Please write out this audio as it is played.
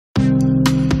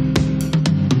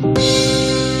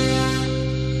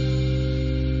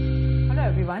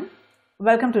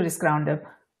Welcome to Risk Roundup.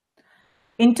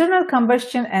 Internal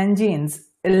combustion engines,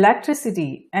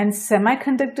 electricity, and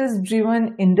semiconductors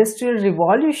driven industrial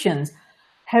revolutions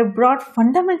have brought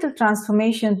fundamental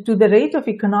transformation to the rate of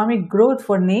economic growth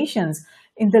for nations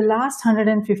in the last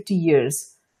 150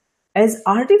 years. As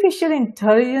artificial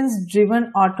intelligence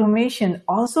driven automation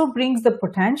also brings the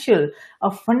potential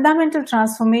of fundamental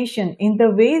transformation in the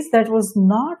ways that was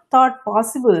not thought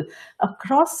possible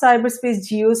across cyberspace,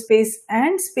 geospace,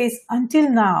 and space until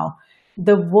now,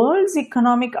 the world's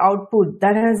economic output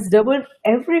that has doubled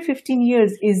every 15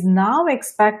 years is now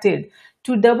expected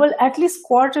to double at least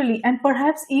quarterly and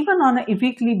perhaps even on a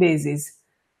weekly basis.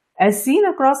 As seen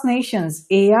across nations,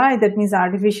 AI, that means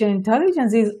artificial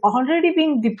intelligence, is already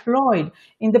being deployed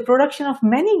in the production of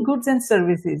many goods and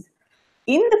services.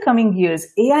 In the coming years,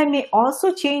 AI may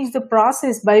also change the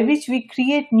process by which we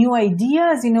create new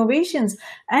ideas, innovations,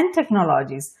 and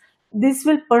technologies. This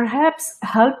will perhaps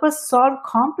help us solve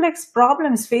complex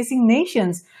problems facing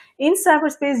nations in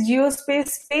cyberspace, geospace,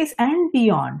 space, and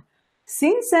beyond.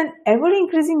 Since an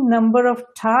ever-increasing number of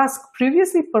tasks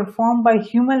previously performed by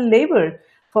human labor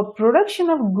for production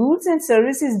of goods and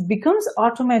services becomes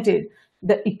automated,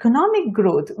 the economic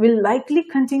growth will likely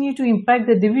continue to impact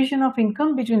the division of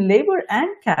income between labor and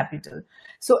capital.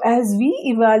 So as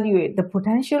we evaluate the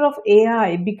potential of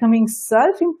AI becoming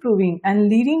self-improving and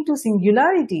leading to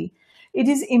singularity, it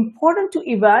is important to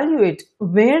evaluate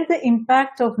where the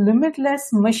impact of limitless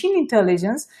machine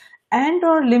intelligence and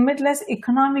or limitless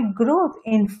economic growth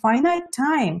in finite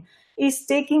time is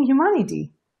taking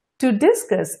humanity. To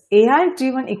discuss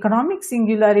AI-driven economic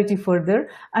singularity further,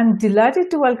 I'm delighted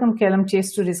to welcome Callum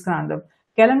Chase to Risk Roundup.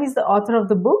 Callum is the author of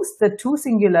the books, The Two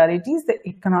Singularities, The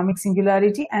Economic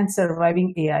Singularity and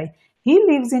Surviving AI. He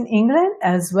lives in England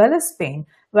as well as Spain.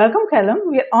 Welcome, Callum.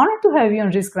 We are honored to have you on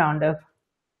Risk Roundup.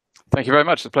 Thank you very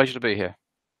much. It's a pleasure to be here.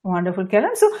 Wonderful,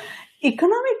 Callum. So,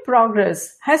 economic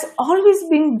progress has always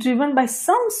been driven by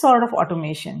some sort of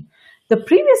automation. The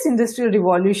previous industrial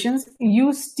revolutions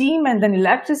used steam and then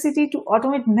electricity to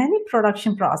automate many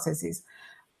production processes.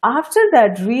 After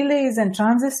that, relays and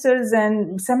transistors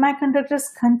and semiconductors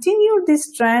continued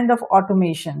this trend of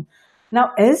automation.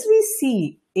 Now, as we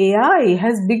see, AI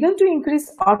has begun to increase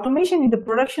automation in the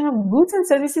production of goods and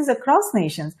services across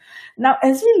nations. Now,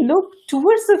 as we look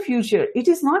towards the future, it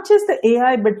is not just the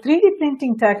AI, but 3D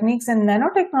printing techniques and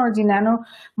nanotechnology,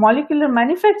 nanomolecular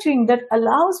manufacturing that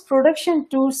allows production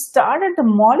to start at the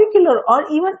molecular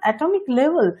or even atomic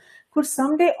level could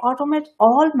someday automate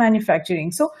all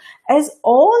manufacturing. So as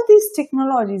all these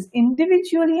technologies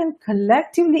individually and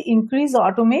collectively increase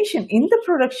automation in the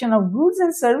production of goods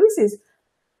and services,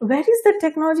 where is the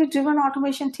technology-driven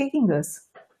automation taking us?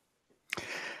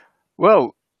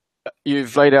 Well,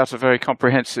 you've laid out a very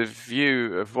comprehensive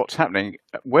view of what's happening.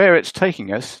 Where it's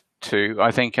taking us to,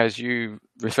 I think, as you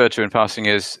referred to in passing,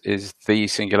 is the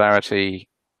singularity,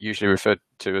 usually referred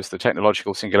to as the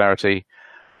technological singularity,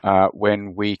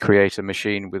 when we create a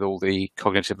machine with all the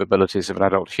cognitive abilities of an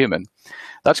adult human.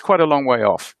 That's quite a long way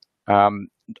off.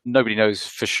 Nobody knows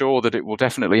for sure that it will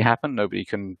definitely happen. Nobody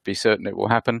can be certain it will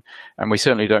happen. And we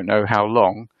certainly don't know how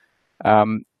long.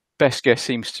 Best guess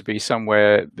seems to be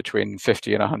somewhere between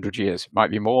 50 and 100 years.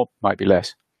 Might be more, might be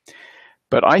less.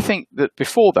 But I think that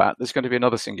before that, there's going to be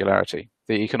another singularity,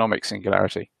 the economic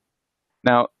singularity.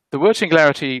 Now, the word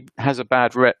singularity has a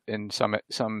bad rep in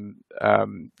some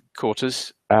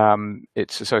quarters.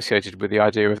 It's associated with the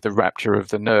idea of the rapture of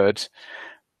the nerds.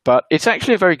 But it's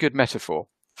actually a very good metaphor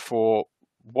for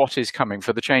what is coming,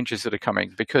 for the changes that are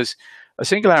coming, because a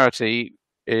singularity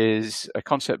is a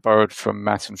concept borrowed from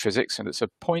maths and physics, and it's a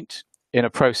point in a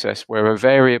process where a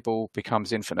variable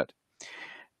becomes infinite.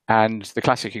 And the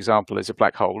classic example is a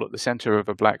black hole. At the center of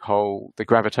a black hole, the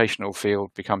gravitational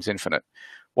field becomes infinite.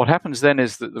 What happens then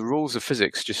is that the rules of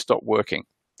physics just stop working.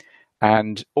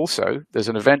 And also, there's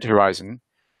an event horizon,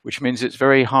 which means it's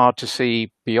very hard to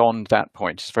see beyond that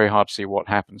point. It's very hard to see what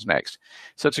happens next.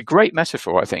 So it's a great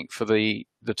metaphor, I think, for the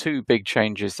two big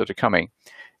changes that are coming.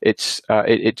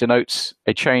 It denotes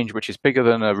a change which is bigger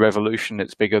than a revolution.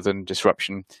 It's bigger than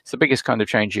disruption. It's the biggest kind of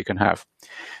change you can have.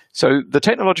 So the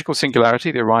technological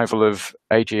singularity, the arrival of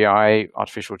AGI,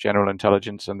 artificial general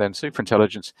intelligence, and then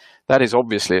superintelligence, that is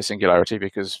obviously a singularity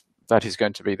because that is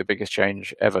going to be the biggest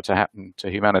change ever to happen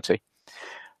to humanity.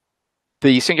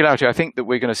 The singularity, I think, that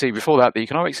we're going to see before that, the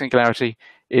economic singularity,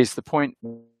 is the point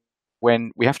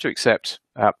when we have to accept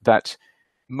that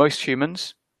most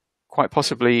humans, quite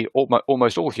possibly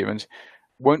almost all humans,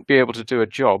 won't be able to do a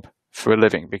job for a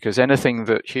living because anything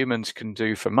that humans can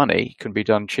do for money can be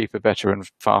done cheaper, better, and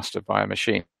faster by a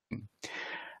machine.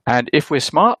 And if we're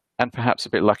smart and perhaps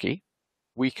a bit lucky,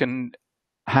 we can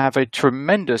have a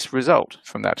tremendous result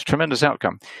from that, a tremendous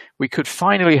outcome. We could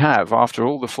finally have, after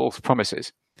all the false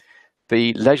promises,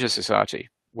 the leisure society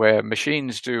where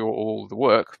machines do all the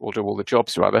work, or do all the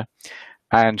jobs rather,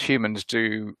 and humans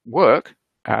do work,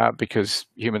 because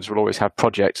humans will always have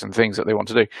projects and things that they want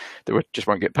to do. They just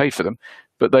won't get paid for them,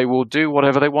 but they will do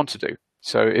whatever they want to do.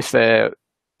 So if their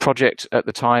project at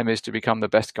the time is to become the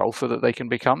best golfer that they can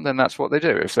become, then that's what they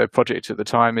do. If their project at the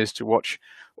time is to watch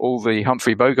all the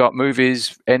Humphrey Bogart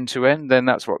movies end to end, then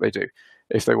that's what they do.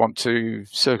 If they want to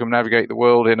circumnavigate the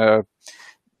world in a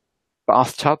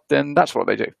bathtub, then that's what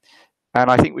they do. And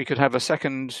I think we could have a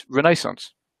second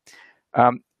renaissance.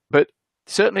 But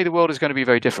certainly the world is going to be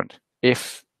very different.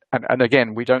 And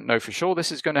again, we don't know for sure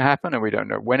this is going to happen, and we don't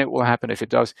know when it will happen if it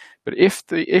does. But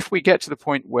if we get to the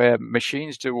point where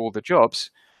machines do all the jobs,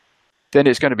 then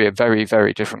it's going to be a very,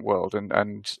 very different world.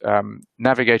 And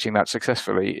navigating that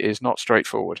successfully is not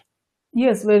straightforward.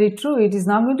 Yes, very true. It is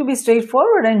not going to be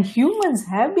straightforward, and humans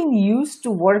have been used to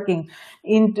working.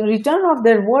 In return of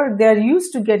their work, they are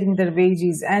used to getting their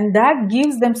wages, and that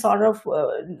gives them sort of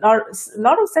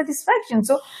lot of satisfaction.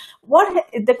 So what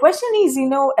the question is,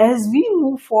 as we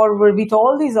move forward with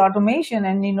all these automation,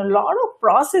 and a lot of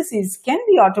processes can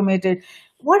be automated,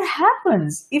 what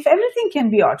happens if everything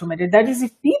can be automated? That is, if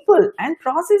people and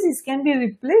processes can be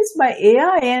replaced by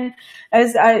AI, and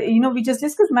as we just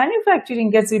discussed, manufacturing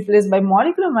gets replaced by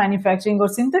molecular manufacturing or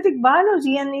synthetic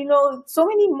biology, and so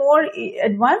many more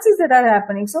advances that are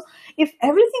happening. So if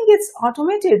everything gets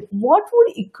automated, what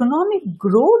would economic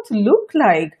growth look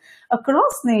like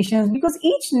across nations? Because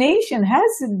each nation has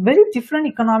a very different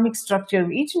economic structure.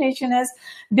 Each nation has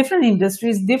different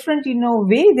industries, different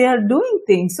way they are doing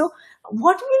things. So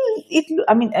what will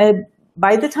it,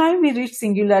 by the time we reach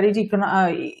singularity,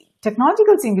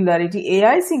 technological singularity,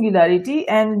 AI singularity,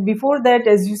 and before that,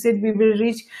 as you said, we will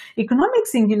reach economic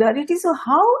singularity. So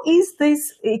how is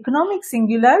this economic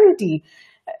singularity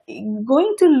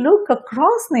going to look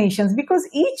across nations? Because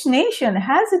each nation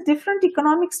has a different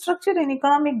economic structure and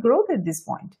economic growth at this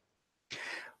point.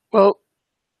 Well,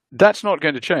 that's not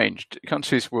going to change.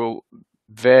 Countries will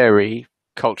vary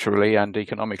culturally and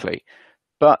economically,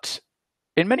 but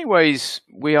in many ways,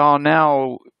 we are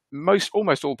now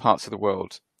almost all parts of the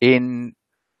world in,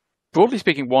 broadly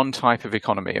speaking, one type of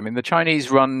economy. I mean, the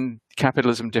Chinese run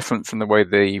capitalism different from the way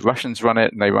the Russians run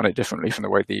it, and they run it differently from the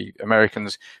way the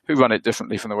Americans, who run it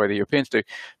differently from the way the Europeans do.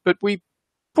 But we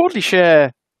broadly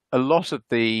share a lot of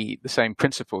the same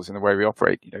principles in the way we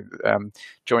operate.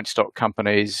 Joint stock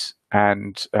companies,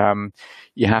 and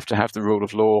you have to have the rule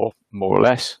of law, more or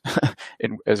less,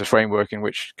 as a framework in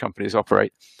which companies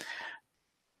operate.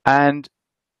 And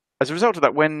as a result of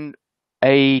that, when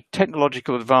a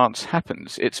technological advance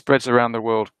happens, it spreads around the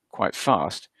world quite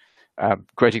fast.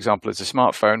 Great example is the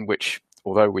smartphone, which,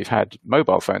 although we've had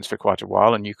mobile phones for quite a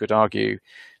while, and you could argue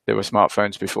there were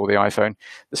smartphones before the iPhone,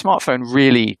 the smartphone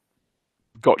really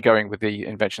got going with the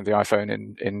invention of the iPhone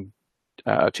in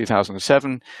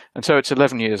 2007. And so it's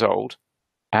 11 years old.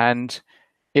 And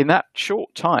in that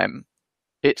short time,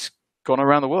 it's gone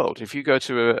around the world. If you go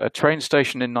to a train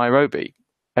station in Nairobi,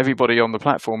 everybody on the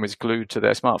platform is glued to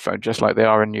their smartphone, just like they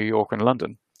are in New York and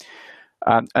London.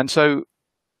 And so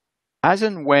as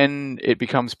and when it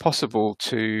becomes possible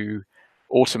to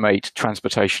automate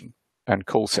transportation and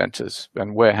call centers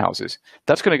and warehouses,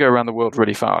 that's going to go around the world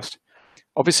really fast.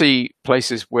 Obviously,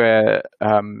 places where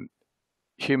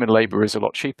human labor is a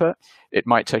lot cheaper, it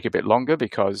might take a bit longer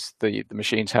because the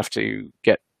machines have to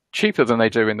get cheaper than they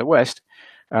do in the West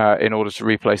in order to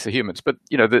replace the humans. But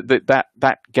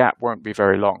that gap won't be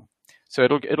very long. So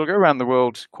it'll go around the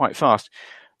world quite fast.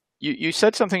 You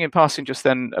said something in passing just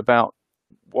then about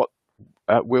what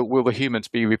will the humans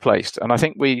be replaced? And I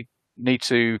think we need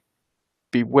to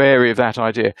be wary of that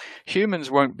idea.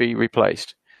 Humans won't be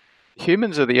replaced.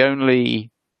 Humans are the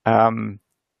only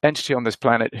entity on this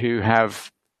planet who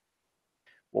have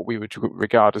what we would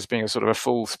regard as being a sort of a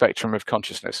full spectrum of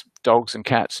consciousness. Dogs and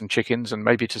cats and chickens, and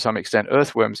maybe to some extent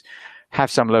earthworms,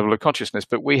 have some level of consciousness,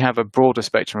 but we have a broader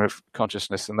spectrum of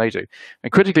consciousness than they do.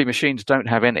 And critically, machines don't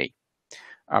have any.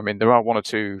 I mean, there are one or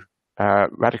two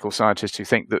radical scientists who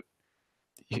think that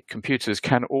computers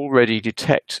can already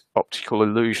detect optical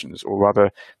illusions, or rather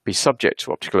be subject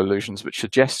to optical illusions, which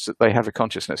suggests that they have a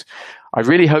consciousness. I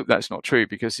really hope that's not true,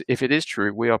 because if it is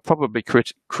true, we are probably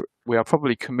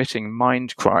committing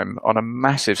mind crime on a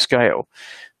massive scale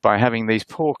by having these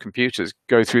poor computers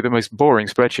go through the most boring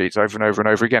spreadsheets over and over and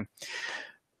over again.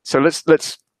 So let's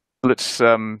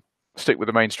stick with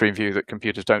the mainstream view that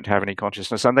computers don't have any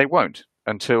consciousness, and they won't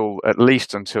at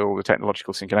least until the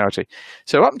technological singularity.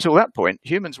 So up until that point,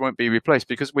 humans won't be replaced,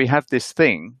 because we have this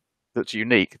thing that's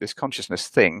unique, this consciousness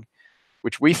thing,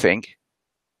 which we think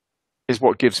is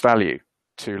what gives value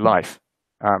to life.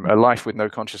 A life with no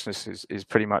consciousness is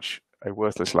pretty much a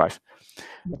worthless life.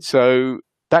 So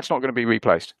that's not going to be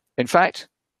replaced. In fact,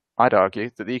 I'd argue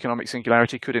that the economic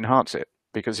singularity could enhance it,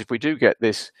 because if we do get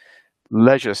this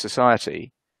leisure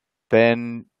society,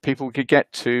 then people could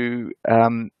get to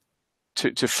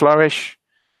flourish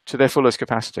to their fullest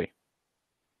capacity.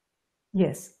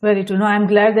 Yes, very true. No, I'm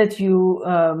glad that you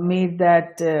made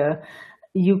that.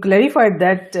 You clarified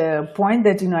that point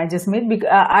that I just made. Because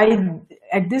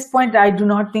at this point I do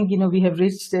not think we have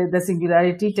reached the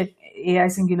singularity, AI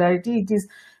singularity. It is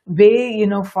way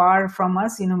far from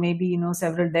us. Maybe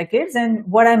several decades. And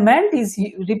what I meant is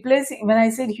replacing. When I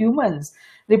said humans,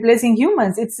 replacing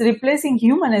humans, it's replacing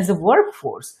human as a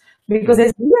workforce. Because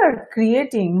as we are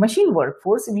creating machine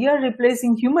workforce, we are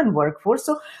replacing human workforce.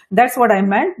 So that's what I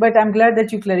meant, but I'm glad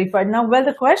that you clarified. Now, well,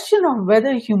 the question of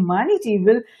whether humanity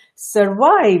will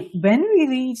survive when we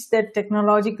reach that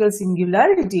technological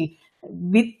singularity,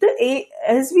 with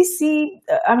as we see,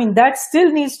 that still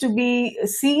needs to be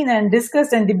seen and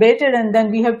discussed and debated, and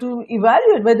then we have to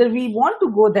evaluate whether we want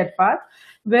to go that path,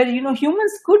 where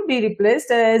humans could be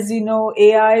replaced, as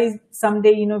AI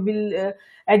someday will.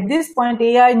 At this point,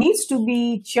 AI needs to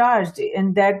be charged,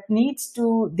 and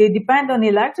they depend on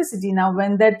electricity. Now,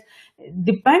 when that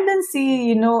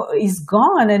dependency, is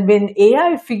gone, and when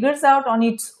AI figures out on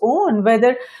its own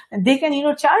whether they can,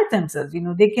 charge themselves,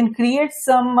 they can create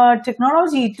some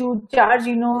technology to charge,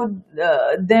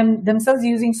 themselves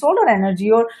using solar energy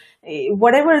or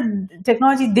whatever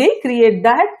technology they create,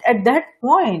 that at that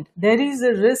point there is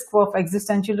a risk of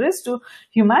existential risk to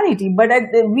humanity. But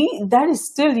that is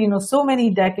still so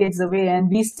many decades away, and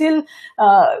we still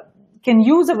can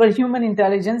use our human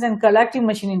intelligence and collective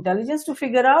machine intelligence to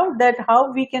figure out that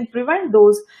how we can prevent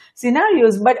those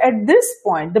scenarios. But at this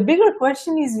point, the bigger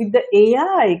question is, with the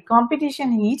AI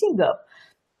competition heating up,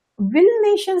 will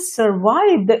nations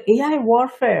survive the AI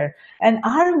warfare? And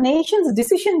are nations'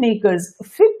 decision makers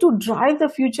fit to drive the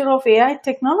future of AI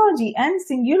technology and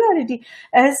singularity?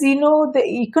 As the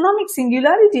economic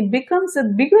singularity becomes a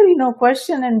bigger,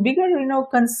 question and bigger,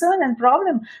 concern and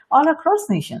problem all across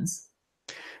nations.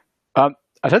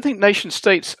 I don't think nation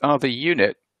states are the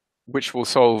unit which will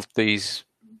solve these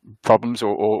problems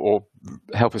or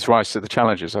help us rise to the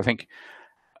challenges. I think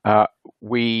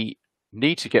we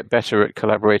need to get better at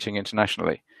collaborating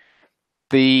internationally.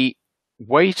 The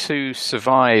way to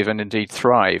survive and indeed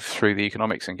thrive through the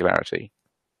economic singularity,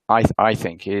 I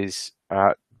think, is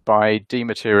by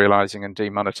dematerializing and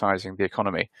demonetizing the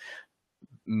economy,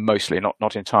 mostly,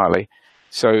 not entirely,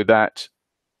 so that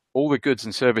all the goods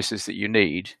and services that you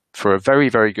need for a very,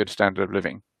 very good standard of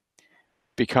living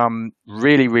become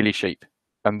really, really cheap.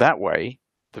 And that way,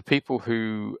 the people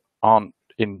who aren't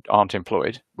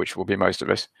employed, which will be most of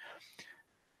us,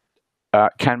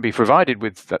 can be provided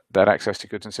with that access to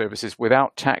goods and services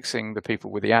without taxing the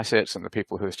people with the assets and the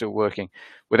people who are still working,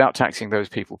 without taxing those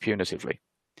people punitively.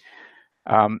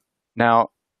 Now,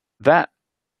 that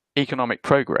economic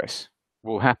progress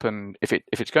will happen, if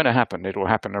it's going to happen, it will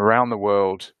happen around the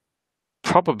world,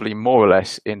 probably more or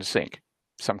less in sync.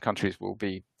 Some countries will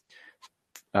be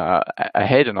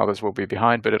ahead and others will be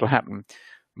behind, but it'll happen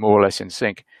more or less in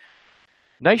sync.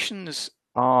 Nations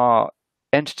are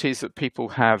entities that people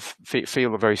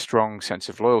feel a very strong sense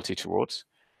of loyalty towards.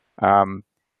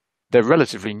 They're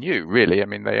relatively new, really. I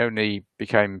mean, they only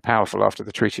became powerful after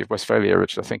the Treaty of Westphalia,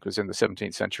 which I think was in the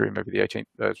 17th century, maybe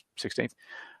the 16th.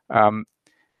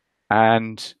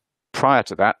 And prior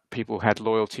to that, people had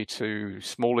loyalty to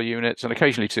smaller units and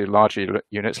occasionally to larger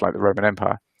units like the Roman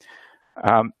Empire.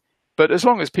 But as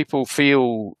long as people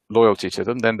feel loyalty to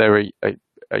them, then they're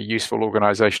a useful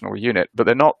organizational unit, but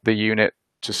they're not the unit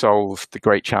to solve the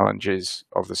great challenges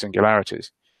of the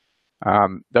singularities.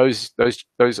 Those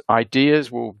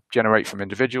ideas will generate from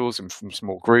individuals and from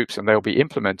small groups, and they'll be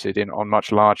implemented on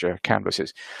much larger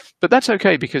canvases. But that's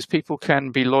okay, because people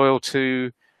can be loyal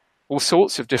to all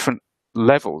sorts of different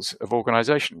levels of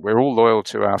organization. We're all loyal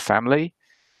to our family,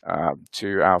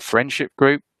 to our friendship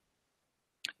group,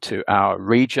 to our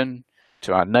region,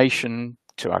 to our nation,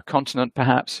 to our continent,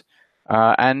 perhaps.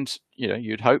 And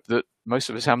you'd hope that most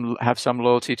of us have some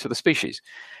loyalty to the species.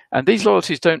 And these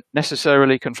loyalties don't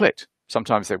necessarily conflict.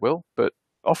 Sometimes they will, but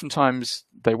oftentimes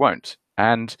they won't.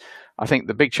 And I think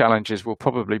the big challenges will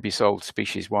probably be solved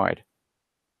species-wide.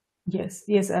 Yes,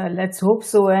 yes, let's hope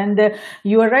so. And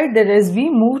you are right that as we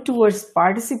move towards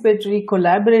participatory,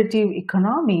 collaborative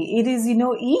economy, it is,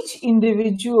 each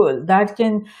individual that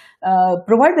can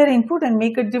provide their input and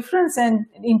make a difference. And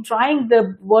in trying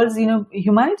the world's,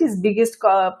 humanity's biggest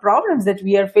problems that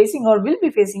we are facing or will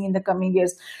be facing in the coming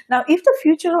years. Now, if the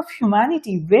future of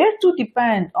humanity were to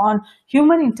depend on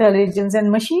human intelligence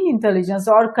and machine intelligence,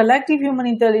 or collective human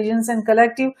intelligence and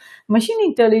collective machine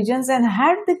intelligence, and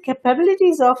had the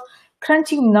capabilities of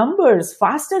crunching numbers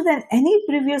faster than any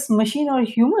previous machine or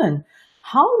human,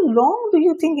 how long do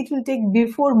you think it will take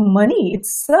before money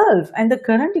itself and the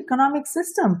current economic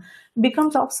system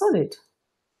becomes obsolete?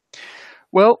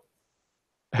 Well,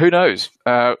 who knows?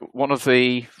 One of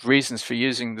the reasons for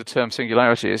using the term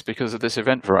singularity is because of this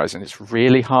event horizon. It's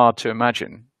really hard to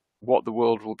imagine what the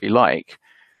world will be like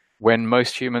when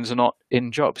most humans are not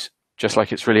in jobs. Just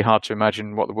like it's really hard to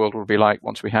imagine what the world will be like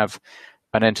once we have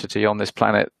an entity on this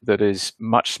planet that is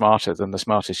much smarter than the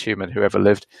smartest human who ever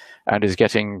lived, and is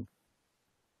getting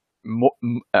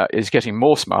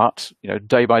more smart,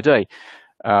 day by day.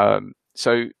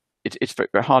 So it's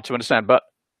very hard to understand. But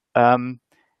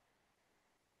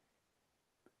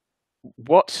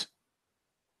what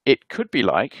it could be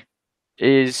like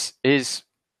is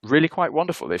really quite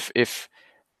wonderful. If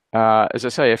as I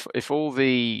say, if all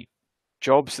the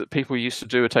jobs that people used to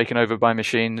do are taken over by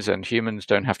machines and humans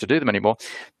don't have to do them anymore,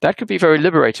 that could be very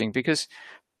liberating, because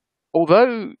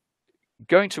although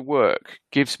going to work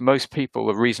gives most people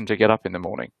a reason to get up in the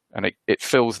morning, and it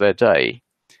fills their day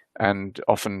and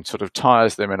often sort of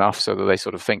tires them enough so that they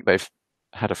sort of think they've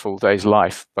had a full day's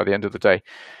life by the end of the day,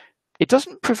 it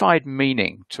doesn't provide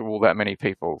meaning to all that many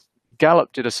people.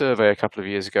 Gallup did a survey a couple of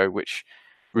years ago which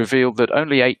revealed that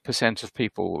only 8% of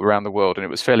people around the world, and it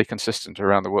was fairly consistent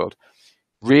around the world,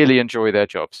 really enjoy their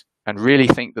jobs and really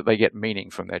think that they get meaning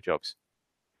from their jobs.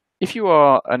 If you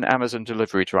are an Amazon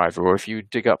delivery driver, or if you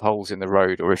dig up holes in the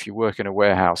road, or if you work in a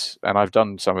warehouse, and I've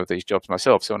done some of these jobs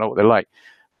myself, so I know what they're like,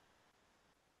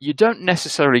 you don't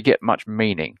necessarily get much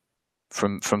meaning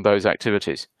from those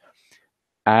activities.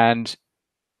 And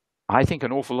I think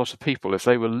an awful lot of people, if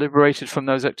they were liberated from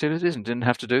those activities and didn't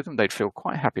have to do them, they'd feel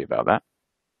quite happy about that.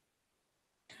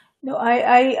 No,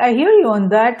 I hear you on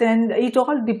that, and it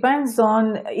all depends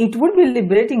on, it would be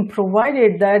liberating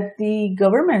provided that the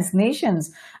governments,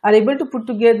 nations are able to put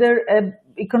together a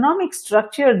economic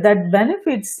structure that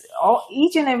benefits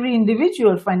each and every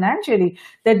individual financially,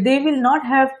 that they will not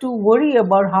have to worry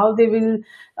about how they will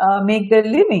make their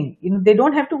living. They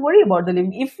don't have to worry about the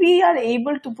living. If we are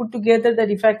able to put together that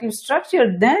effective structure,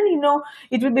 then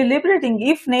it will be liberating.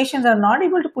 If nations are not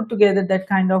able to put together that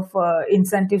kind of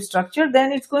incentive structure,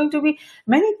 then it's going to be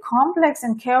many complex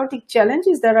and chaotic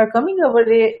challenges that are coming our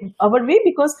way,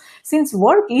 because since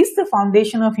work is the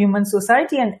foundation of human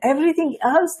society, and everything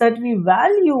else that we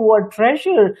value or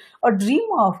treasure or dream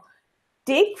of,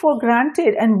 take for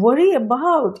granted and worry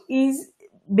about, is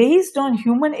based on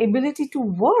human ability to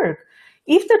work.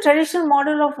 If the traditional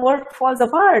model of work falls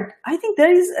apart, I think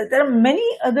there are many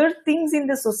other things in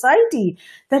the society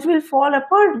that will fall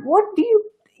apart. What do you,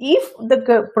 if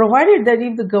the provided that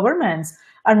if the governments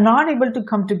are not able to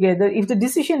come together, if the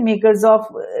decision makers of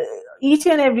each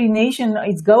and every nation,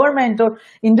 its government or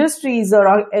industries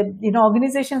or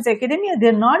organizations, academia,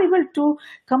 they're not able to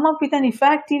come up with an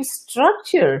effective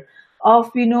structure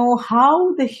of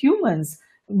how the humans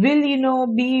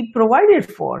will be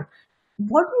provided for,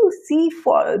 what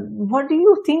do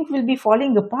you think will be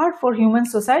falling apart for human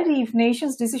society if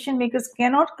nations decision makers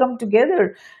cannot come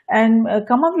together and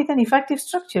come up with an effective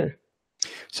structure?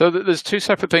 So there's two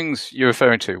separate things you're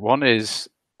referring to. One is,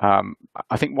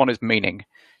 I think one is meaning.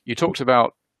 You talked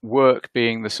about work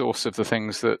being the source of the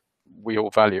things that we all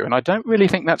value, and I don't really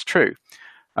think that's true.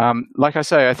 Like I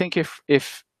say, I think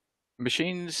if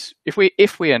machines, if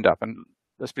we end up, and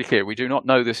let's be clear, we do not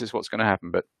know this is what's going to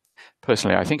happen, but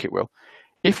personally I think it will.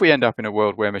 If we end up in a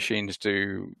world where machines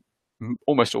do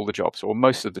almost all the jobs, or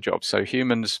most of the jobs, so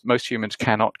most humans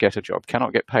cannot get a job,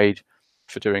 cannot get paid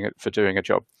for doing a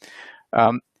job,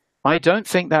 I don't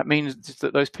think that means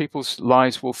that those people's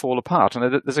lives will fall apart.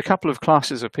 And there's a couple of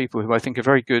classes of people who I think are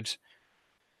very good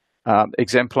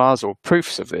exemplars or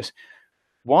proofs of this.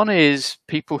 One is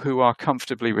people who are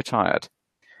comfortably retired.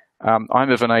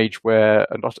 I'm of an age where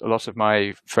a lot of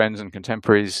my friends and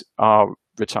contemporaries are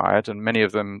retired, and many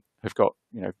of them have got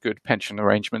good pension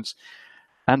arrangements,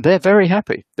 and they're very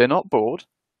happy. They're not bored.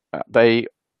 They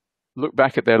look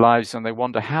back at their lives and they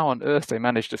wonder how on earth they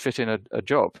managed to fit in a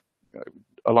job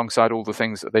alongside all the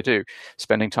things that they do,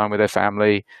 spending time with their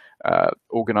family,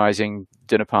 organizing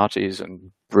dinner parties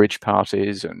and bridge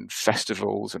parties and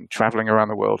festivals and traveling around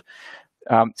the world.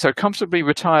 So comfortably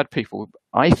retired people,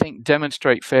 I think,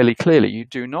 demonstrate fairly clearly you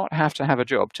do not have to have a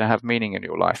job to have meaning in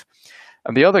your life.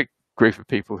 And the other group of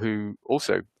people who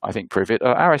also, I think, prove it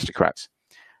are aristocrats.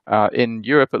 In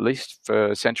Europe, at least,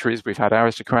 for centuries, we've had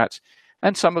aristocrats,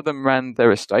 and some of them ran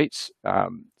their estates.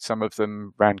 Some of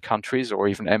them ran countries or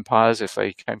even empires if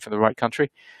they came from the right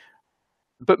country.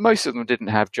 But most of them didn't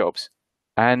have jobs.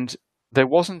 And there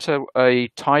wasn't a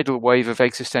tidal wave of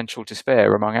existential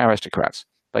despair among aristocrats.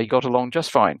 They got along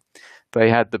just fine. They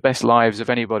had the best lives of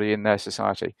anybody in their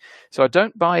society. So I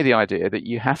don't buy the idea that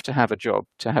you have to have a job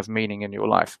to have meaning in your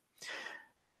life.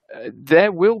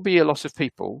 There will be a lot of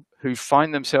people who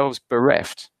find themselves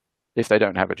bereft if they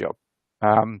don't have a job.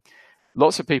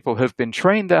 Lots of people have been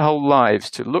trained their whole lives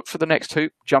to look for the next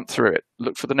hoop, jump through it.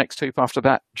 Look for the next hoop after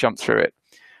that, jump through it.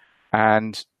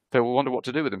 And they will wonder what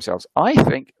to do with themselves. I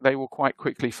think they will quite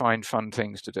quickly find fun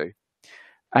things to do.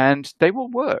 And they will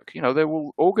work. They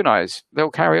will organize.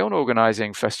 They'll carry on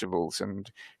organizing festivals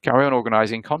and carry on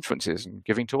organizing conferences and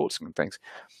giving talks and things.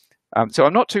 So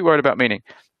I'm not too worried about meaning.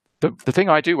 The thing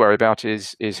I do worry about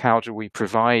is how do we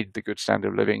provide the good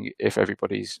standard of living if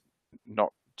everybody's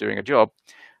not doing a job?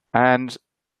 But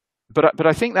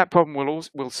I think that problem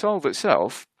will solve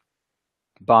itself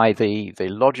by the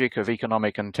logic of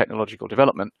economic and technological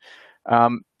development,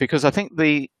 because I think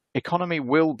the economy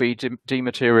will be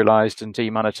dematerialized and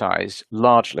demonetized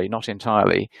largely, not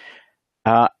entirely,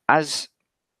 as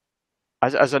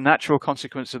a natural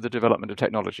consequence of the development of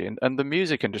technology. And the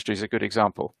music industry is a good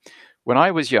example. When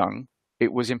I was young,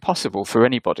 it was impossible for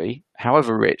anybody,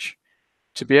 however rich,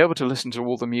 to be able to listen to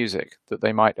all the music that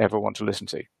they might ever want to listen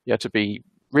to. You had to be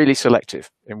really selective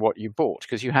in what you bought,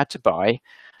 because you had to buy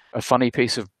a funny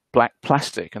piece of black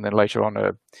plastic and then later on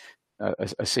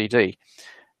a CD.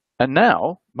 And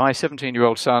now my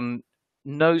 17-year-old son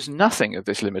knows nothing of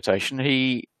this limitation.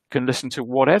 He can listen to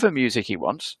whatever music he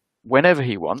wants, whenever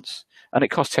he wants, and it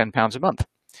costs £10 a month.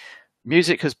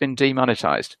 Music has been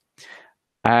demonetized,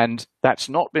 and that's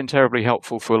not been terribly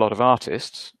helpful for a lot of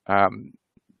artists.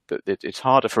 It's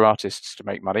harder for artists to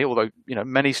make money, although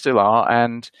many still are,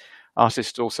 and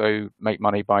artists also make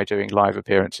money by doing live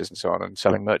appearances and so on and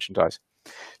selling merchandise.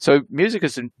 So music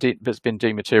has been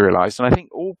dematerialized, and I think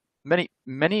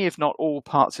many, if not all,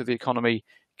 parts of the economy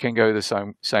can go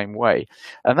the same way.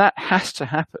 And that has to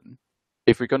happen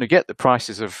if we're going to get the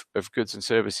prices of goods and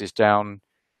services down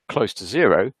close to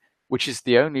zero, which is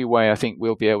the only way I think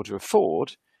we'll be able to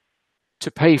afford to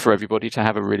pay for everybody to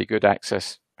have really good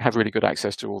access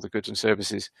to all the goods and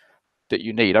services that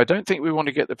you need. I don't think we want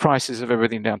to get the prices of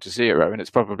everything down to zero, and it's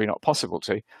probably not possible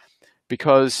to,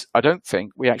 because I don't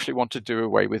think we actually want to do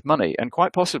away with money, and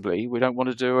quite possibly we don't want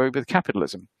to do away with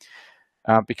capitalism,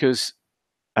 because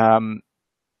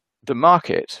the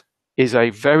market is a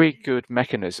very good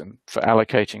mechanism for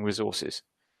allocating resources.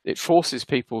 It forces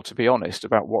people to be honest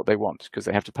about what they want, because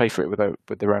they have to pay for it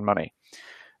with their own money.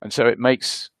 And so it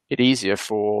makes it easier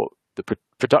for the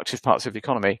productive parts of the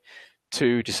economy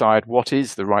to decide what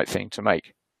is the right thing to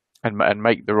make and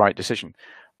make the right decision.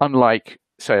 Unlike,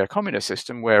 say, a communist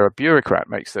system where a bureaucrat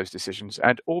makes those decisions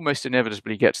and almost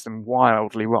inevitably gets them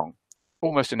wildly wrong.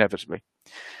 Almost inevitably.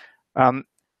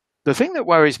 The thing that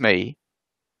worries me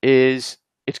is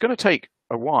it's going to take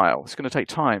a while. It's going to take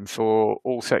time for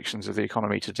all sections of the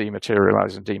economy to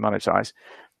dematerialize and demonetize.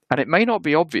 And it may not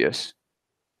be obvious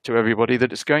to everybody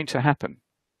that it's going to happen.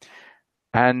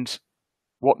 And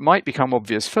what might become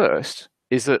obvious first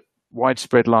is that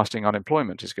widespread lasting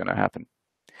unemployment is going to happen.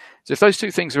 So if those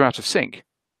two things are out of sync,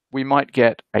 we might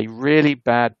get a really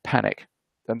bad panic.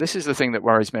 And this is the thing that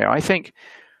worries me. I think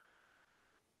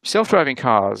self-driving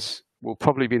cars will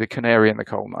probably be the canary in the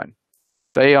coal mine.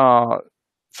 They are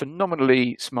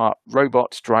phenomenally smart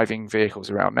robots driving vehicles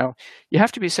around. Now, you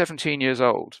have to be 17 years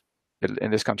old,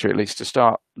 in this country at least, to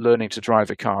start learning to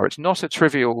drive a car. It's not a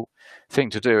trivial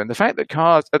thing to do. And the fact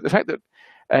that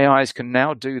AIs can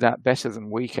now do that better than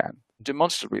we can,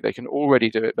 demonstrably they can already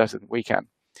do it better than we can,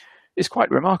 is quite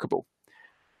remarkable.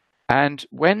 And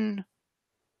when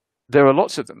there are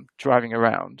lots of them driving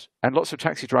around, and lots of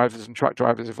taxi drivers and truck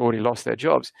drivers have already lost their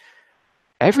jobs,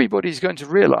 everybody's going to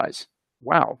realize,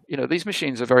 wow, these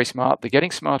machines are very smart. They're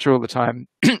getting smarter all the time.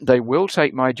 They will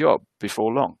take my job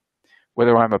before long.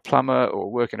 Whether I'm a plumber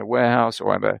or work in a warehouse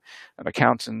or I'm an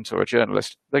accountant or a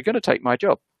journalist, they're going to take my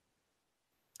job.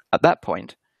 At that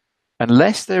point,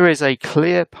 unless there is a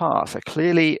clear path, a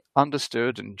clearly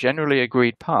understood and generally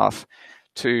agreed path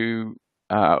to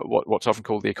what's often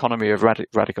called the economy of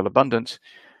radical abundance,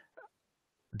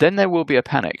 then there will be a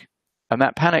panic. And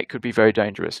that panic could be very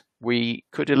dangerous. We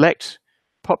could elect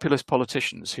populist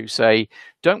politicians who say,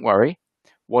 don't worry,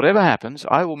 whatever happens,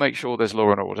 I will make sure there's law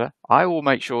and order. I will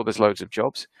make sure there's loads of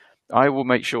jobs. I will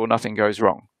make sure nothing goes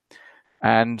wrong.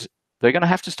 And they're going to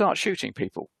have to start shooting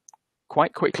people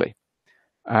quite quickly.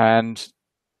 And,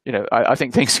 I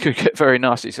think things could get very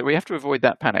nasty. So we have to avoid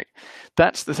that panic.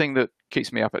 That's the thing that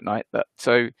keeps me up at night.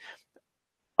 So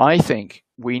I think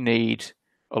we need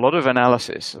a lot of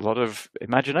analysis, a lot of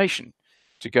imagination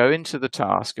to go into the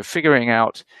task of figuring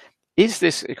out, is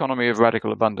this economy of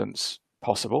radical abundance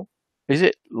possible? Is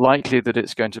it likely that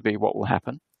it's going to be what will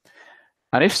happen?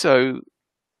 And if so,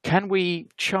 can we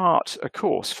chart a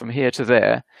course from here to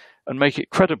there and make it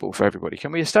credible for everybody?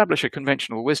 Can we establish a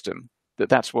conventional wisdom that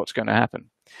that's what's going to happen?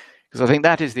 Because I think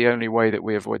that is the only way that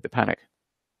we avoid the panic.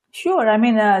 Sure. I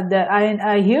mean,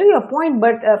 I hear your point,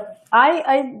 but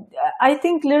I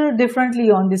think a little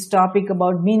differently on this topic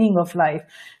about meaning of life.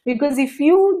 Because if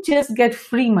you just get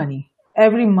free money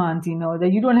every month, that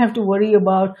you don't have to worry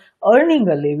about earning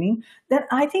a living, then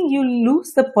I think you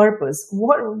lose the purpose.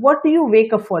 What do you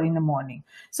wake up for in the morning?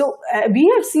 So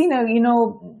we have seen,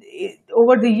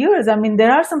 over the years, I mean,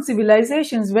 there are some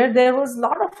civilizations where there was a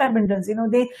lot of abundance.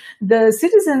 The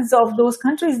citizens of those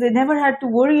countries, they never had to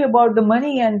worry about the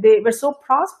money, and they were so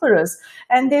prosperous,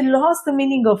 and they lost the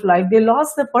meaning of life. They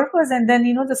lost the purpose, and then,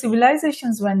 the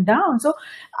civilizations went down. So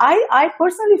I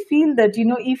personally feel that,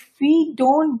 if we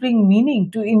don't bring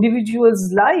meaning to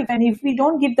individuals' life, and if we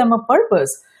don't give them a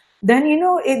purpose, then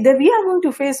that we are going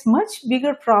to face much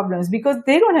bigger problems, because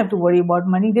they don't have to worry about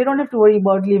money, they don't have to worry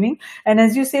about living. And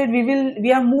as you said,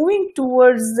 we are moving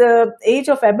towards the age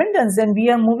of abundance, and we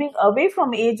are moving away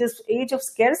from age of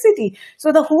scarcity.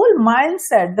 So the whole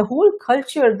mindset, the whole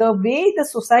culture, the way the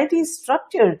society is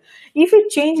structured, if it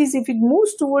changes, if it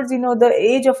moves towards the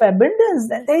age of abundance,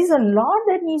 then there is a lot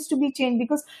that needs to be changed.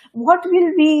 Because what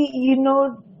will we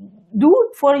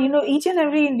do for each and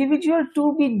every individual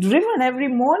to be driven every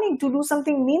morning to do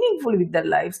something meaningful with their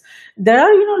lives? There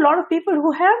are a lot of people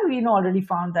who have already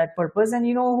found that purpose, and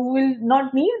who will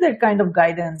not need that kind of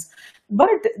guidance. But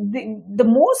the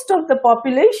most of the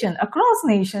population across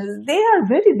nations, they are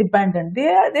very dependent. They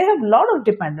have a lot of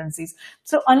dependencies.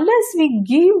 So unless we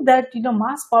give that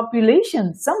mass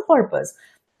population some purpose,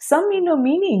 some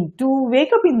meaning to wake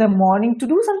up in the morning to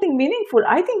do something meaningful,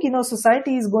 I think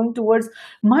society is going towards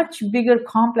much bigger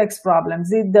complex problems.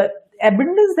 The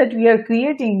abundance that we are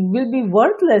creating will be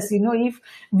worthless if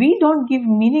we don't give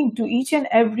meaning to each and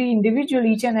every individual,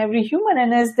 each and every human.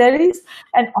 And as there is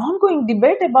an ongoing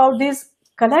debate about this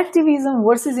collectivism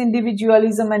versus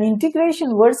individualism, and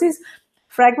integration versus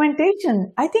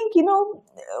fragmentation, I think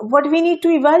what we need to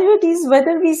evaluate is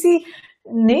whether we see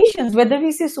nations, whether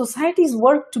we say societies,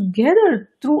 work together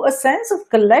through a sense of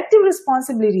collective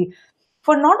responsibility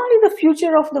for not only the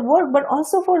future of the world, but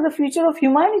also for the future of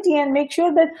humanity, and make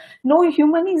sure that no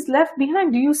human is left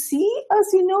behind. Do you see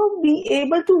us, be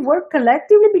able to work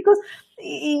collectively? Because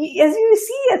as you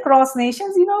see across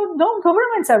nations, no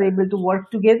governments are able to work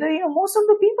together. Most of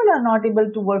the people are not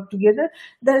able to work together.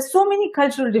 There are so many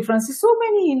cultural differences, so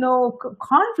many,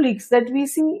 conflicts that we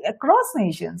see across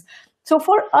nations. So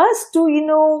for us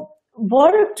to,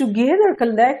 work together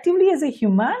collectively as a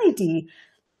humanity,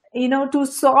 to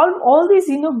solve all these,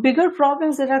 bigger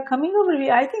problems that are coming over,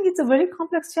 I think it's a very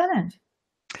complex challenge.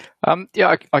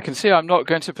 Yeah, I can see I'm not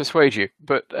going to persuade you,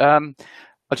 but I'll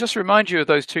just remind you of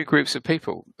those two groups of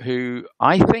people who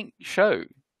I think show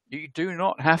you do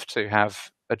not have to have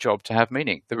a job to have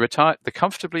meaning. The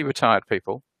comfortably retired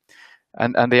people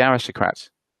and the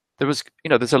aristocrats.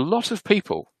 There's a lot of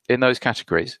people in those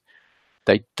categories.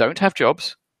 They don't have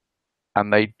jobs,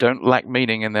 and they don't lack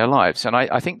meaning in their lives. And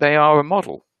I think they are a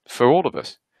model for all of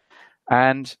us.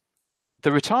 And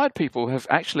the retired people have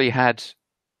actually had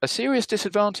a serious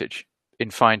disadvantage in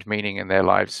finding meaning in their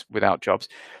lives without jobs,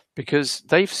 because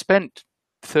they've spent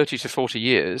 30 to 40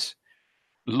 years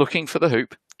looking for the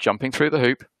hoop, jumping through the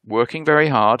hoop, working very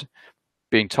hard,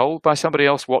 being told by somebody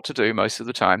else what to do most of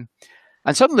the time.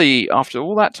 And suddenly, after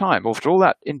all that time, after all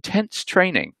that intense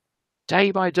training,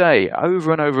 day by day,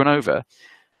 over and over and over,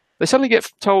 they suddenly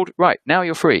get told, right, now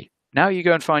you're free. Now you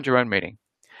go and find your own meaning.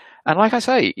 And like I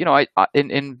say,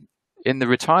 in the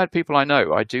retired people I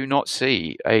know, I do not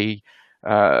see an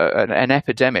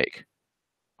epidemic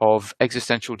of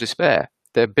existential despair.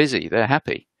 They're busy, they're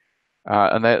happy,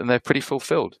 and they're pretty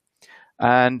fulfilled.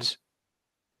 And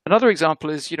another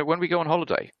example is, when we go on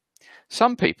holiday,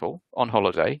 some people on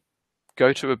holiday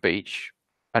go to a beach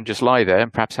and just lie there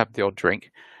and perhaps have the odd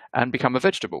drink and become a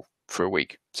vegetable for a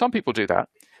week. Some people do that,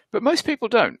 but most people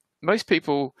don't. Most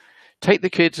people take the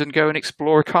kids and go and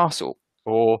explore a castle,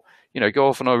 or go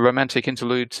off on a romantic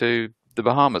interlude to the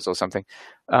Bahamas or something.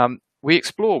 We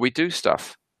explore, we do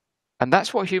stuff, And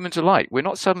that's what humans are like. We're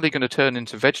not suddenly going to turn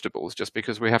into vegetables just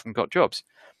because we haven't got jobs.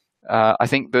 I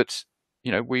think that,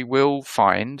 we will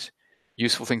find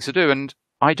useful things to do. And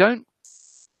I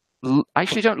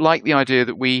actually don't like the idea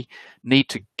that we need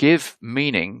to give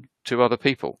meaning to other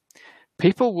people.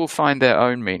 People will find their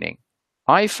own meaning.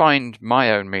 I find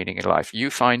my own meaning in life. You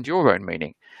find your own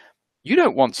meaning. You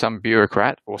don't want some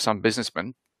bureaucrat or some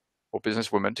businessman or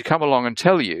businesswoman to come along and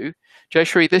tell you,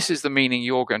 Jayshree, this is the meaning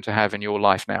you're going to have in your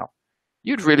life now.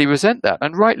 You'd really resent that,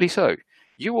 and rightly so.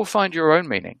 You will find your own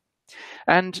meaning.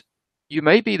 And you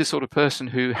may be the sort of person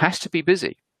who has to be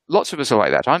busy. Lots of us are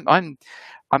like that.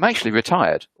 I'm actually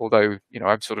retired, although,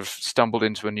 I've sort of stumbled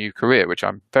into a new career, which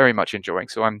I'm very much enjoying.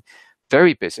 So I'm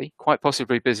very busy, quite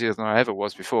possibly busier than I ever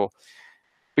was before,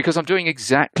 because I'm doing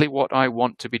exactly what I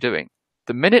want to be doing.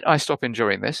 The minute I stop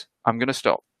enjoying this, I'm going to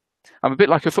stop. I'm a bit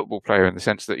like a football player in the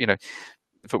sense that,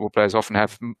 football players often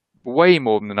have way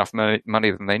more than enough money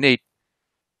than they need.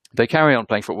 They carry on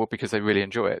playing football because they really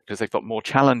enjoy it, because they've got more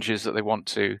challenges that they want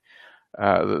to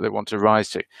rise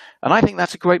to. And I think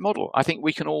that's a great model. I think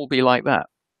we can all be like that.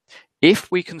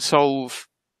 If we can solve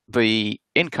the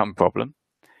income problem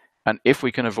and if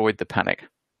we can avoid the panic.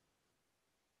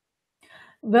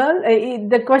 Well,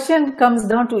 the question comes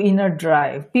down to inner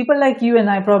drive. People like you and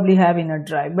I probably have inner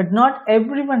drive, but not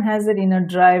everyone has that inner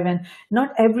drive, and not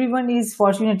everyone is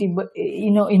fortunate,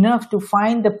 enough to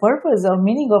find the purpose or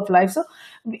meaning of life. So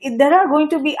there are going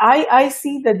to be, I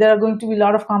see that there are going to be a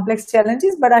lot of complex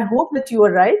challenges, but I hope that you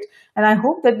are right, and I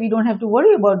hope that we don't have to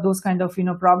worry about those kind of,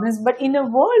 problems. But in a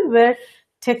world where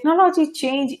technology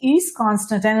change is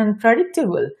constant and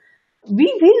unpredictable,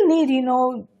 we will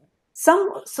need,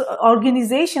 some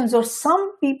organizations or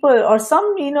some people or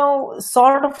some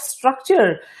sort of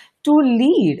structure to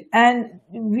lead and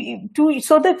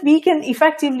so that we can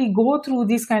effectively go through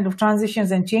these kind of transitions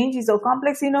and changes or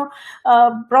complex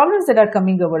problems that are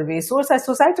coming our way.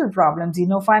 Societal problems,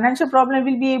 financial problem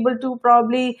will be able to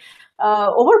probably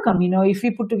overcome, if we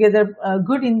put together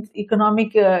good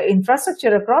economic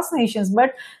infrastructure across nations.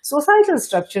 But societal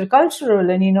structure, cultural,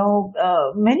 and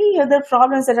many other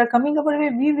problems that are coming our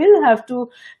way, we will have to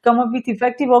come up with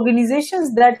effective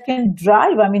organizations that can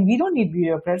drive. I mean, we don't need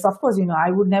bureaucrats, of course.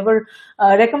 I would never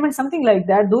recommend something like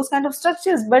that, those kind of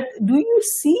structures. But do you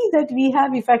see that we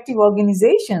have effective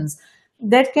organizations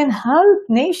that can help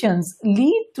nations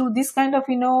lead through this kind of,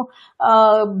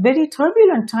 very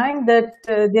turbulent time that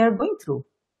they are going through?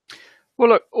 Well,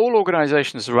 look, all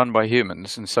organizations are run by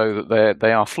humans, and so that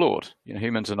they are flawed.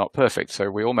 Humans are not perfect,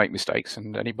 so we all make mistakes,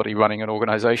 and anybody running an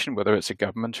organization, whether it's a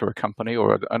government or a company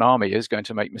or an army, is going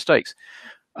to make mistakes.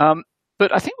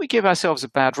 But I think we give ourselves a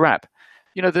bad rap.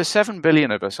 There's 7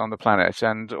 billion of us on the planet,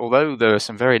 and although there are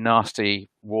some very nasty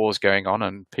wars going on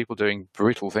and people doing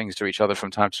brutal things to each other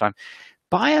from time to time,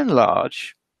 by and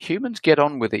large, humans get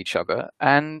on with each other,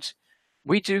 and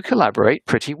we do collaborate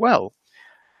pretty well.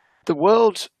 The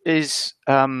world is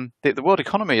the world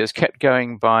economy is kept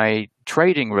going by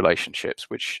trading relationships,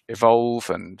 which evolve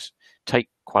and take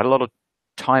quite a lot of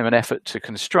time and effort to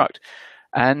construct,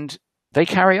 and they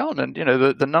carry on. And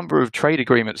the number of trade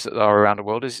agreements that are around the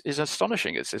world is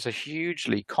astonishing. It's a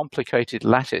hugely complicated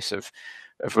lattice of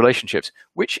relationships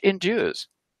which endures.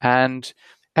 And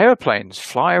airplanes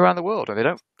fly around the world and they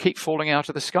don't keep falling out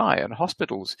of the sky, and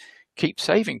hospitals keep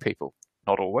saving people.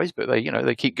 Not always, but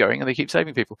they keep going and they keep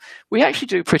saving people. We actually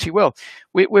do pretty well.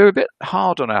 We're a bit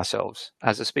hard on ourselves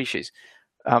as a species.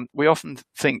 We often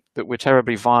think that we're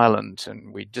terribly violent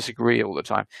and we disagree all the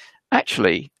time.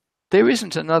 Actually, there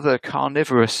isn't another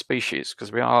carnivorous species,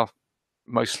 because we are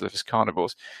most of us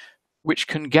carnivores, which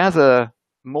can gather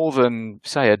more than,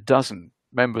 say, a dozen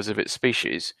members of its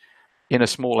species in a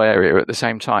small area at the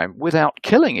same time without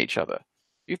killing each other.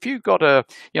 If you've got I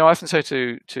often say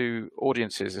to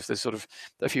audiences, if there's sort of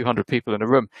a few hundred people in a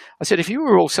room, I said, if you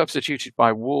were all substituted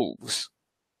by wolves,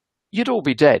 you'd all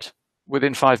be dead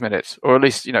within 5 minutes, or at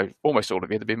least, almost all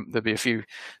of you. There'd be a few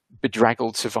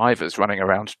bedraggled survivors running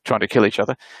around trying to kill each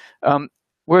other.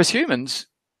 Whereas humans,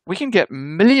 we can get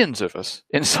millions of us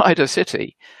inside a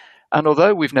city, and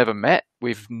although we've never met,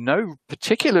 we've no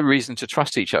particular reason to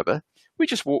trust each other. We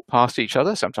just walk past each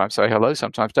other, sometimes say hello,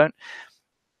 sometimes don't.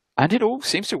 And it all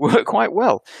seems to work quite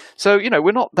well. So,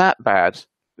 we're not that bad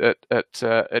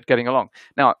at getting along.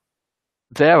 Now,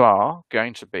 there are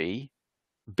going to be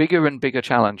bigger and bigger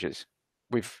challenges.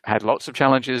 We've had lots of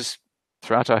challenges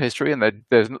throughout our history, and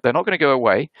they're not going to go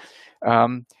away.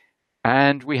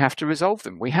 And we have to resolve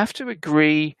them. We have to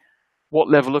agree what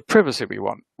level of privacy we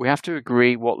want. We have to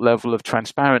agree what level of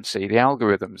transparency the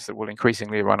algorithms that will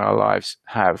increasingly run our lives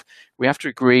have. We have to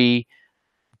agree,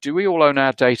 do we all own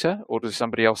our data, or does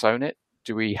somebody else own it?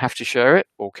 Do we have to share it,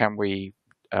 or can we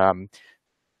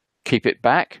keep it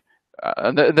back?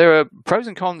 There are pros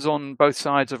and cons on both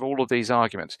sides of all of these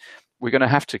arguments. We're going to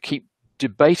have to keep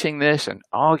debating this and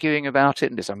arguing about it,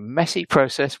 and it's a messy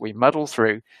process we muddle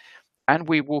through, and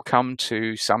we will come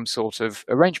to some sort of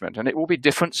arrangement. And it will be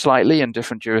different slightly in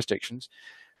different jurisdictions,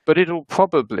 but it'll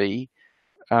probably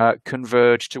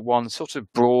converge to one sort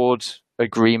of broad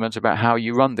agreement about how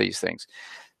you run these things.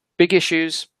 Big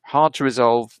issues, hard to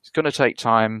resolve, it's going to take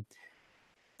time.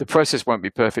 The process won't be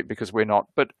perfect because we're not,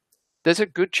 but there's a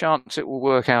good chance it will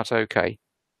work out okay.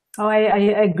 Oh, I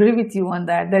agree with you on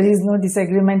that. There is no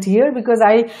disagreement here, because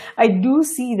I do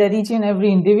see that each and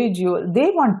every individual, they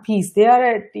want peace. They are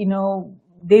at,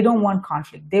 they don't want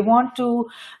conflict. They want to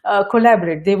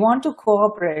collaborate. They want to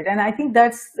cooperate. And I think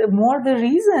that's more the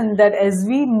reason that as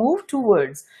we move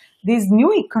towards this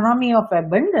new economy of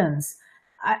abundance,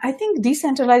 I think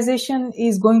decentralization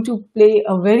is going to play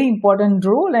a very important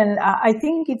role, and I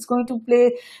think it's going to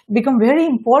become very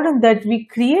important that we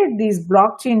create these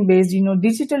blockchain-based,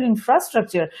 digital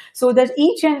infrastructure, so that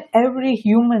each and every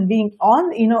human being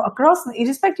across,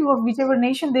 irrespective of whichever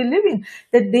nation they live in,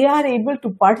 that they are able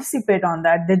to participate on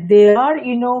that they are,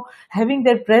 having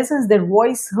their presence, their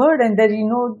voice heard, and that,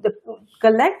 the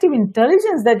collective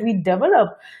intelligence that we develop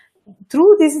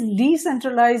through this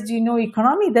decentralized,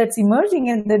 economy that's emerging,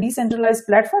 and the decentralized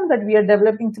platform that we are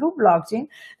developing through blockchain,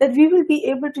 that we will be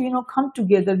able to, come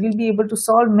together. We'll be able to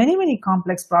solve many, many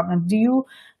complex problems. Do you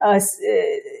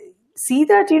see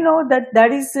that,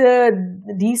 that is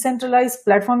decentralized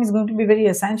platform is going to be very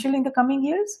essential in the coming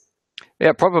years?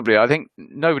 Yeah, probably. I think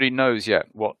nobody knows yet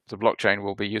what the blockchain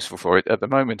will be useful for. At the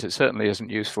moment, it certainly isn't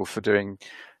useful for doing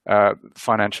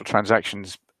financial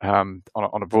transactions on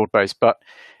a broad base, but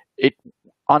it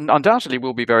undoubtedly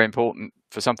will be very important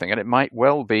for something, and it might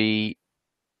well be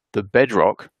the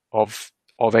bedrock of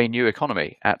a new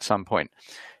economy at some point.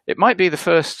 It might be the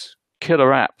first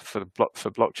killer app for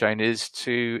blockchain is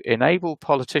to enable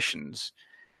politicians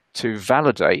to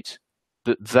validate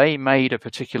that they made a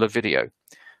particular video.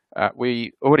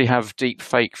 We already have deep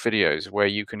fake videos where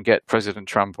you can get President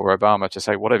Trump or Obama to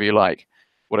say whatever you like,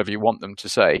 whatever you want them to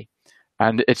say.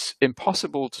 And it's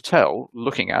impossible to tell,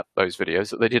 looking at those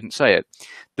videos, that they didn't say it.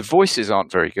 The voices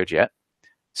aren't very good yet,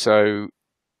 so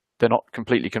they're not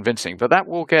completely convincing. But that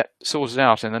will get sorted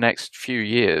out in the next few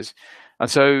years. And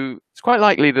so it's quite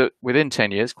likely that within 10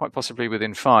 years, quite possibly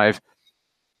within 5,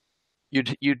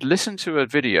 you'd listen to a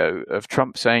video of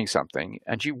Trump saying something,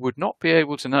 and you would not be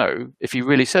able to know if he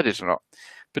really said it or not,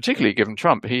 particularly given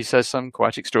Trump. He says some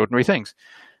quite extraordinary things.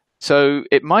 So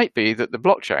it might be that the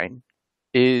blockchain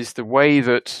is the way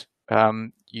that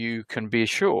you can be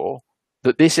sure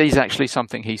that this is actually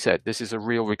something he said. This is a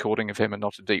real recording of him and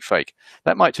not a deep fake.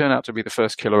 That might turn out to be the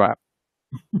first killer app.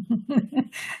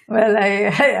 Well,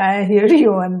 I hear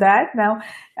you on that. Now,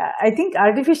 I think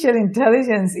artificial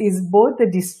intelligence is both the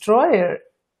destroyer.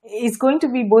 It's going to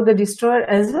be both the destroyer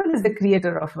as well as the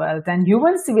creator of wealth. And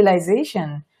human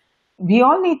civilization, we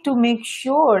all need to make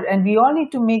sure, and we all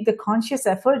need to make the conscious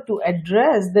effort to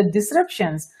address the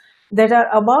disruptions that are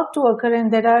about to occur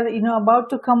and that are, about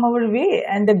to come our way.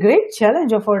 And the great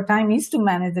challenge of our time is to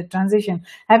manage the transition.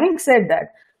 Having said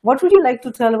that, what would you like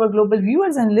to tell our global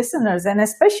viewers and listeners, and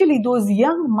especially those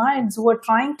young minds who are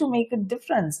trying to make a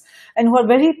difference and who are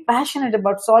very passionate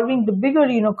about solving the bigger,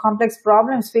 complex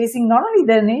problems facing not only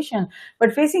their nation,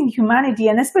 but facing humanity?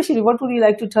 And especially, what would you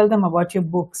like to tell them about your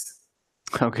books?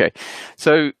 Okay.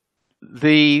 So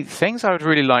the things I would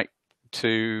really like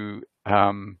to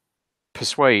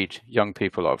persuade young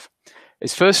people of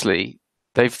is, firstly,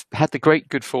 they've had the great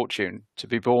good fortune to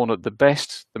be born at the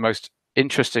best, the most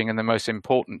interesting and the most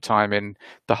important time in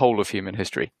the whole of human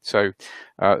history. So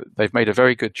they've made a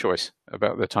very good choice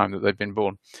about the time that they've been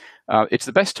born. It's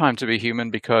the best time to be human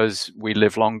because we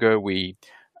live longer, we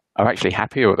are actually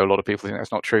happier, although a lot of people think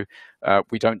that's not true.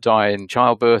 We don't die in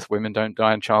childbirth, women don't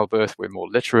die in childbirth, we're more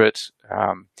literate,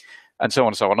 and so on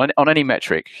and so on. On any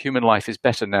metric, human life is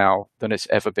better now than it's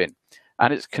ever been,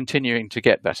 and it's continuing to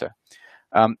get better.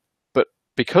 But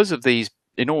because of these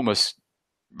enormous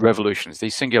revolutions,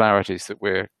 these singularities that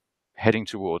we're heading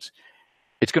towards,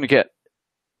 it's going to get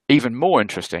even more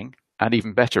interesting and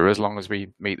even better as long as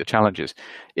we meet the challenges.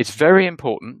 It's very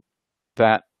important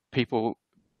that people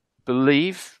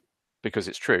believe, because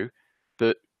it's true,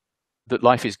 that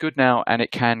life is good now and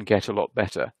it can get a lot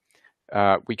better.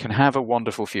 We can have a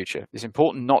wonderful future. It's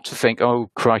important not to think, oh,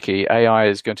 crikey, AI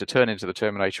is going to turn into the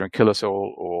Terminator and kill us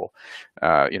all, or,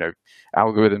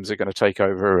 algorithms are going to take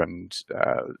over and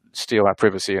steal our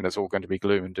privacy and it's all going to be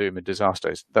gloom and doom and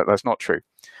disasters. That's not true.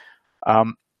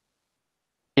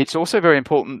 It's also very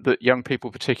important that young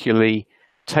people particularly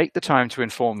take the time to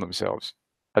inform themselves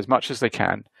as much as they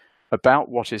can about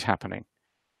what is happening.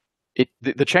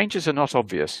 The changes are not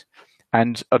obvious,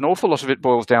 and an awful lot of it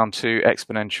boils down to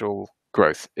exponential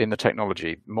growth in the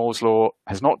technology. Moore's law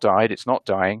has not died, it's not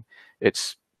dying.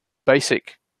 Its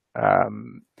basic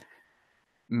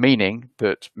meaning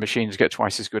that machines get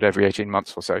twice as good every 18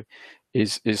 months or so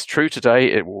is true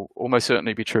today. It will almost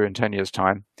certainly be true in 10 years'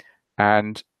 time.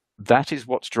 And that is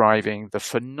what's driving the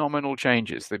phenomenal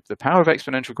changes. The power of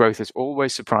exponential growth is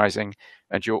always surprising,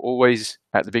 and you're always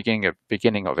at the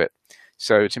beginning of it.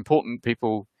 So it's important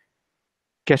people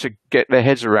get their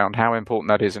heads around how important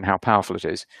that is and how powerful it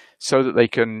is, so that they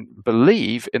can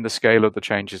believe in the scale of the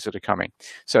changes that are coming.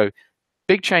 So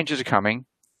big changes are coming.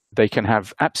 They can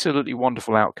have absolutely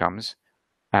wonderful outcomes,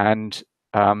 and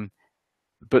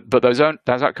but those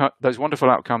wonderful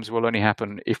outcomes will only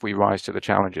happen if we rise to the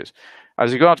challenges.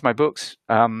 As regards my books,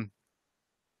 I've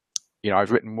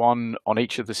written one on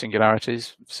each of the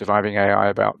singularities: surviving AI,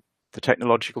 about the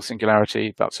technological singularity,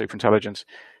 about superintelligence.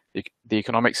 The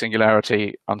economic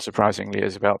singularity, unsurprisingly,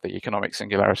 is about the economic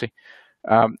singularity.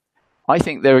 I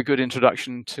think they're a good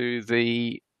introduction to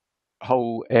the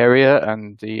whole area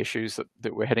and the issues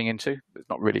that we're heading into. It's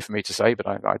not really for me to say, but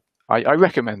I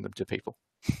recommend them to people.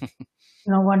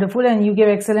 Wonderful. And you gave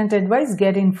excellent advice.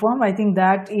 Get informed. I think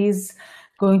that is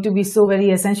going to be so very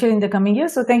essential in the coming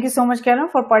years. So thank you so much, Callum,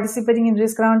 for participating in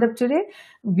Risk Roundup today.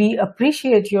 We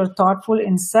appreciate your thoughtful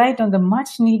insight on the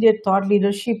much needed thought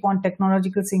leadership on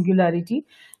technological singularity,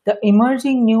 the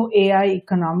emerging new AI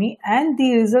economy, and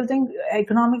the resulting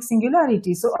economic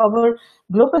singularity. So our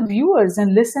global viewers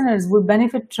and listeners would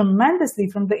benefit tremendously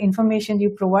from the information you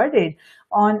provided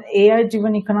on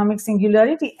AI-driven economic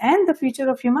singularity and the future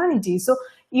of humanity. So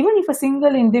even if a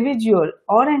single individual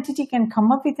or entity can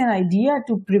come up with an idea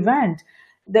to prevent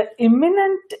the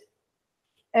imminent,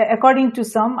 according to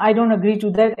some, I don't agree to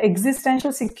that,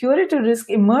 existential security risk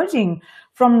emerging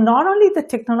from not only the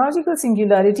technological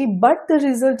singularity, but the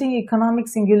resulting economic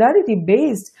singularity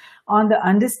based on the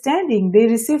understanding they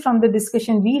received from the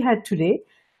discussion we had today,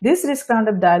 this Risk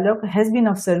Roundup dialogue has been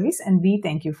of service, and we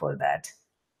thank you for that.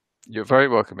 You're very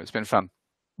welcome. It's been fun.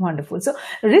 Wonderful. So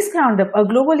Risk Roundup, a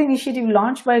global initiative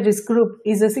launched by Risk Group,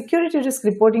 is a security risk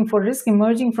reporting for risk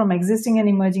emerging from existing and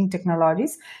emerging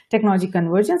technologies, technology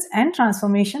convergence and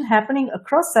transformation happening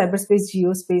across cyberspace,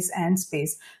 geospace, and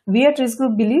space. We at Risk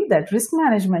Group believe that risk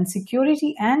management,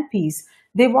 security, and peace,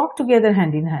 they walk together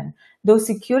hand in hand. Though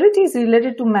security is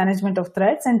related to management of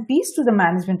threats and peace to the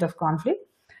management of conflict,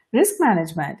 risk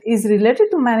management is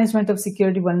related to management of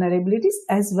security vulnerabilities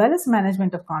as well as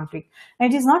management of conflict.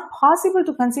 And it is not possible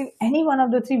to conceive any one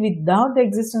of the three without the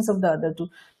existence of the other two.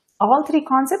 All three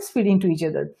concepts feed into each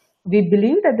other. We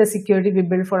believe that the security we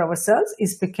build for ourselves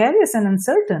is precarious and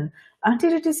uncertain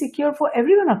until it is secure for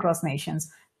everyone across nations.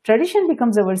 Tradition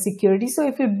becomes our security. So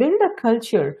if we build a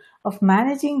culture of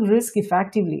managing risk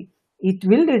effectively, it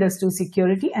will lead us to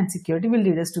security, and security will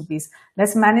lead us to peace.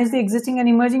 Let's manage the existing and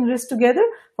emerging risks together.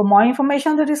 For more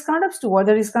information on the Risk Roundups, to watch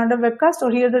the Risk Roundup webcast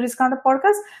or hear the Risk Roundup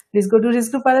podcast, please go to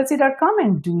riskgroupllc.com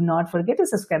and do not forget to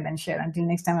subscribe and share. Until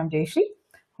next time, I'm Jayashree,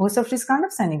 host of Risk Roundup,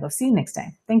 signing off. See you next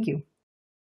time. Thank you.